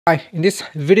Hi, in this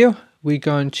video, we're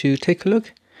going to take a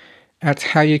look at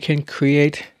how you can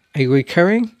create a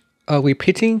recurring or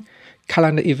repeating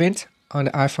calendar event on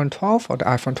the iPhone 12 or the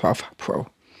iPhone 12 Pro.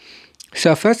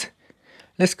 So first,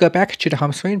 let's go back to the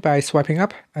home screen by swiping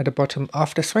up at the bottom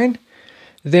of the screen.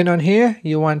 Then on here,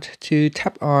 you want to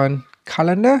tap on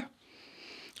Calendar.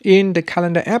 In the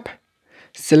Calendar app,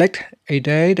 select a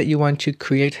day that you want to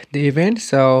create the event.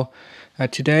 So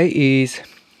today is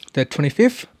the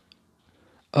 25th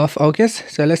of August.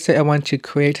 So let's say I want to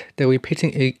create the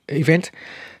repeating event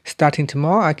starting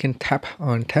tomorrow. I can tap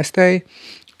on Thursday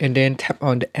and then tap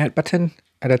on the add button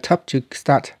at the top to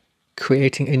start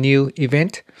creating a new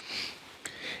event.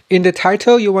 In the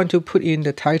title, you want to put in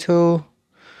the title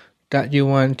that you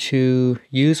want to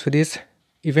use for this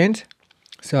event.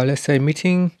 So let's say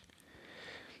meeting,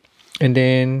 and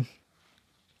then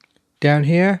down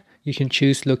here you can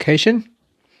choose location.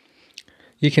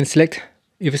 You can select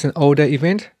if it's an older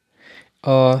event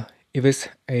or if it's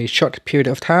a short period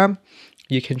of time.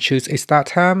 You can choose a start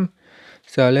time.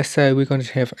 So let's say we're going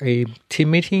to have a team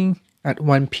meeting at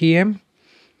 1 p.m.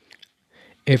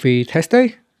 every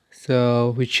Thursday.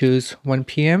 So we choose 1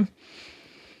 p.m.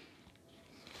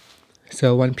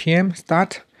 So 1 p.m.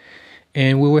 start,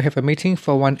 and we will have a meeting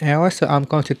for 1 hour. So I'm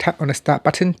going to tap on the start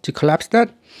button to collapse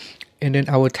that, and then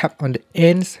I will tap on the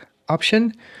ends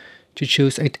option to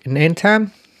choose an end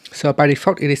time. So by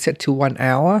default, it is set to 1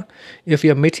 hour. If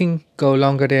your meeting go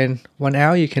longer than 1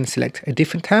 hour, you can select a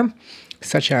different time,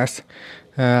 such as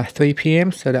 3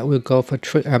 p.m. So that will go for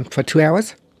 2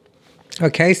 hours.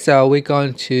 Okay, so we're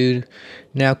going to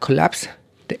now collapse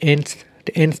the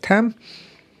ends time.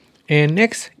 And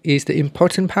next is the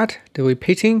important part, the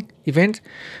repeating event.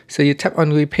 So you tap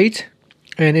on repeat,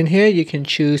 and in here you can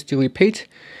choose to repeat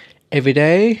every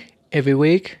day, every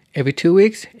week, every 2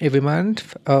 weeks, every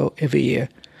month, or every year.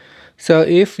 So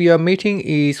if your meeting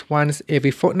is once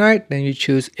every fortnight, then you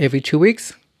choose every 2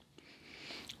 weeks.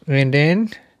 And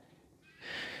then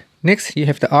next you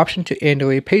have the option to end or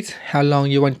repeat how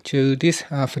long you want to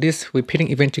for this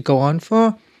repeating event to go on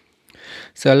for.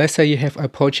 So let's say you have a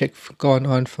project going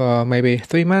on for maybe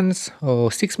 3 months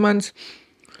or 6 months.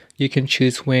 You can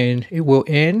choose when it will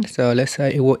end. So let's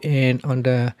say it will end on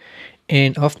the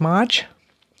end of March.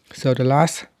 So the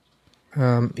last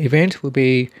event will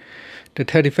be the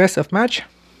 31st of March.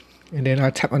 And then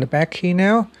I'll tap on the back key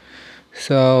now.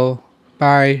 So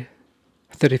by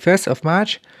 31st of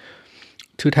March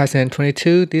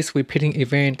 2022, this repeating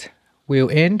event will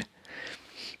end.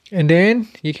 And then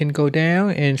you can go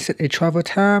down and set a travel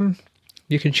time.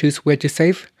 You can choose where to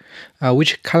save,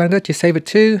 which calendar to save it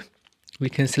to. We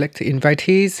can select the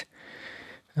invitees.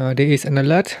 There is an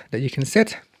alert that you can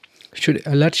set. Should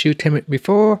alert you 10 minutes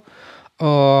before,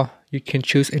 or you can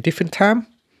choose a different time.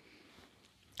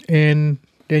 And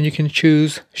then you can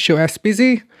choose show as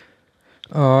busy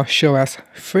or show as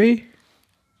free.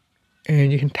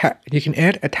 And you can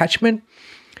add attachment.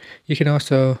 You can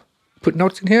also put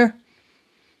notes in here.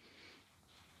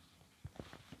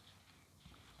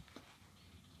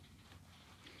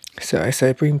 So I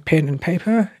say bring pen and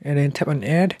paper, and then tap on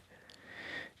add,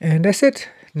 and that's it.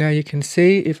 Now you can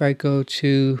see if I go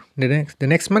to the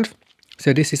next month.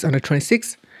 So this is on the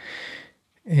 26th,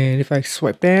 and if I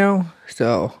swipe down,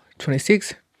 so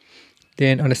 26,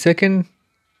 then on the 2nd,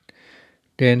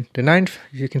 then the 9th,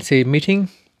 you can see meeting.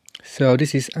 So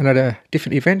this is another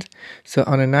different event. So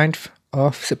on the 9th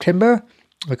of September,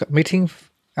 I got meeting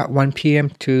at 1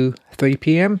 p.m. to 3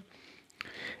 p.m.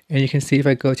 And you can see if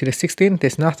I go to the 16th,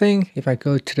 there's nothing. If I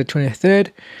go to the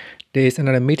 23rd, there's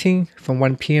another meeting from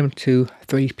 1 p.m. to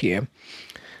 3 p.m.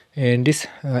 And this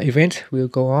event will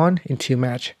go on into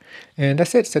March. And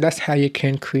that's it. So that's how you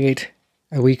can create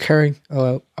a recurring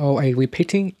or a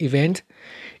repeating event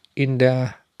in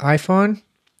the iPhone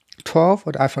 12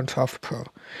 or the iPhone 12 Pro.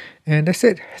 And that's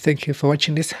it. Thank you for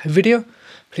watching this video.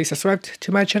 Please subscribe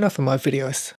to my channel for more videos.